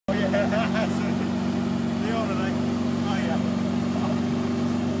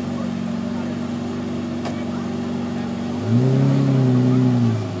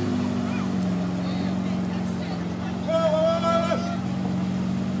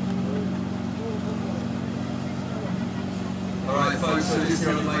so this here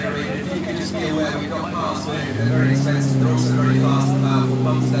on the main arena, if you could just be aware, we've got cars moving, they're very expensive, they're also very fast and powerful.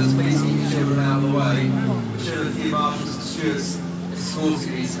 Mums and dads, please keep your children out of the way. I'm sure a few marshals and stewards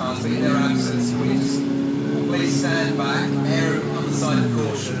escorting these cars, but in their absence, we just please stand back, err on the side of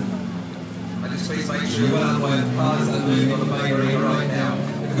caution, and just please make sure you're well aware of the cars that are moving on the main arena right now.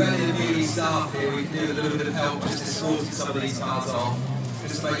 If we've got any of the Beaulieu staff here, we can do a little bit of help just escorting some of these cars off,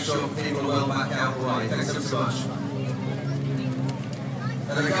 just to make sure people are well back out of the way. Thanks ever so much.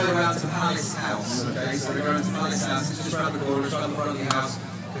 And they're going around to Palace House, okay? So they're going to Palace House, it's just around the corner, it's right in front of the house,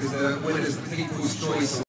 because the winner's the People's Choice.